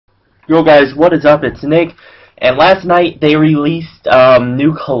Yo guys, what is up? It's Nick, and last night they released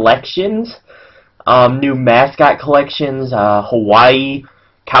new collections, new mascot collections, Hawaii,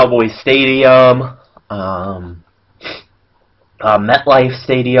 Cowboy Stadium, MetLife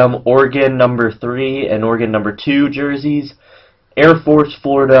Stadium, Oregon #3 and Oregon #2 jerseys, Air Force,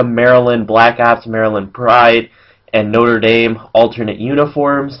 Florida, Maryland, Black Ops, Maryland Pride, and Notre Dame alternate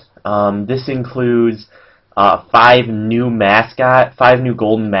uniforms. This includes 5 new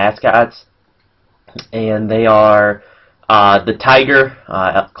golden mascots, and they are the Tiger,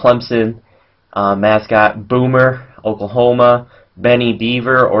 Clemson mascot, Boomer, Oklahoma, Benny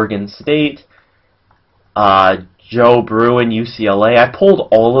Beaver, Oregon State, Joe Bruin, UCLA. I pulled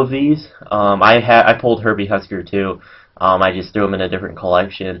all of these. I pulled Herbie Husker too. I just threw them in a different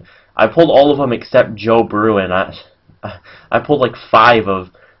collection. I pulled all of them except Joe Bruin. I pulled like 5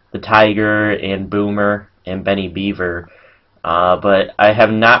 of the Tiger and Boomer and Benny Beaver, but I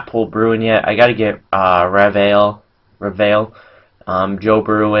have not pulled Bruin yet. I gotta get Revale, Joe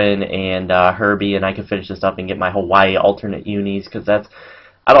Bruin, and Herbie, and I can finish this up and get my Hawaii alternate unis, because that's,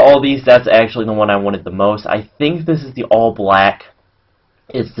 out of all these, that's actually the one I wanted the most. I think this is the all black.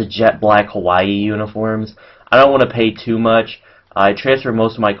 It's the jet black Hawaii uniforms. I don't want to pay too much. I transferred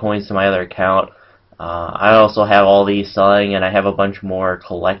most of my coins to my other account. I also have all these selling, and I have a bunch more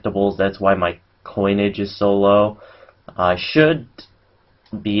collectibles. That's why my coinage is so low. I should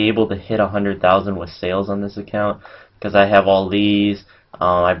be able to hit 100,000 with sales on this account, because I have all these.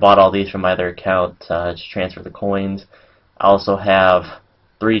 I bought all these from my other account to transfer the coins. I also have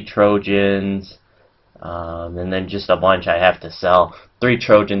 3 Trojans, and then just a bunch I have to sell. 3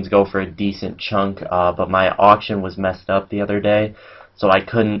 Trojans go for a decent chunk, but my auction was messed up the other day, so I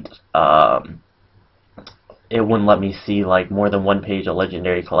couldn't, it wouldn't let me see like more than 1 page of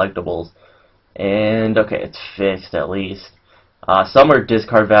legendary collectibles. And okay, it's fixed at least. Some are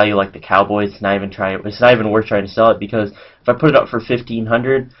discard value, like the Cowboys. It's not even worth trying to sell it, because if I put it up for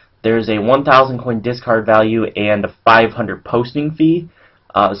 1,500, there's a 1,000 coin discard value and a 500 posting fee.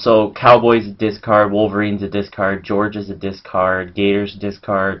 So Cowboys a discard, Wolverines a discard, Georgia's a discard, Gators a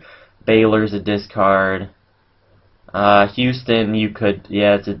discard, Baylor's a discard. Houston,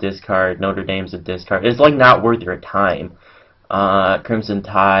 it's a discard. Notre Dame's a discard. It's like not worth your time. Crimson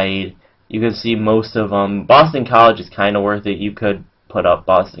Tide. You can see most of them. Boston College is kind of worth it. You could put up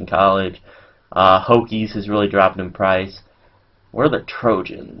Boston College. Hokies has really dropped in price. Where are the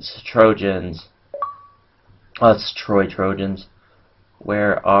Trojans? Oh, it's Troy Trojans.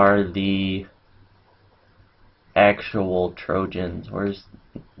 Where are the actual Trojans? Where's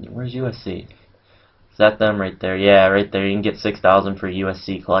USC? Is that them right there? Yeah, right there. You can get 6,000 for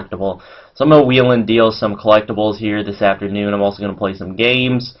USC collectible. So I'm going to wheel and deal some collectibles here this afternoon. I'm also going to play some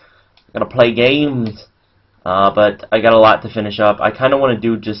games. But I got a lot to finish up. I kind of want to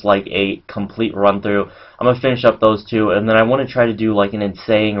do just like a complete run through. I'm going to finish up those 2, and then I want to try to do like an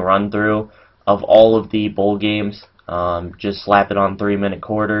insane run through of all of the bowl games. Just slap it on 3-minute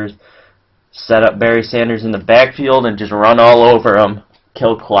quarters, set up Barry Sanders in the backfield, and just run all over him,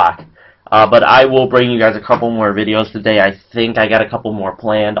 kill clock. But I will bring you guys a couple more videos today. I think I got a couple more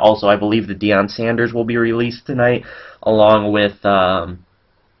planned. Also, I believe the Deion Sanders will be released tonight, along with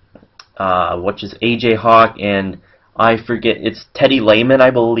which is AJ Hawk, and I forget, it's Teddy Lehman, I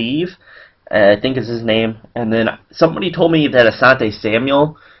believe. I think is his name. And then somebody told me that Asante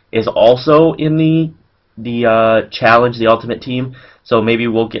Samuel is also in the challenge, the Ultimate Team. So maybe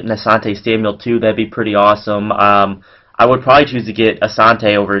we'll get an Asante Samuel too. That'd be pretty awesome. I would probably choose to get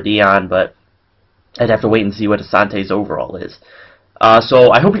Asante over Deion, but I'd have to wait and see what Asante's overall is. So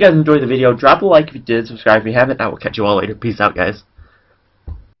I hope you guys enjoyed the video. Drop a like if you did, subscribe if you haven't. I will catch you all later. Peace out, guys.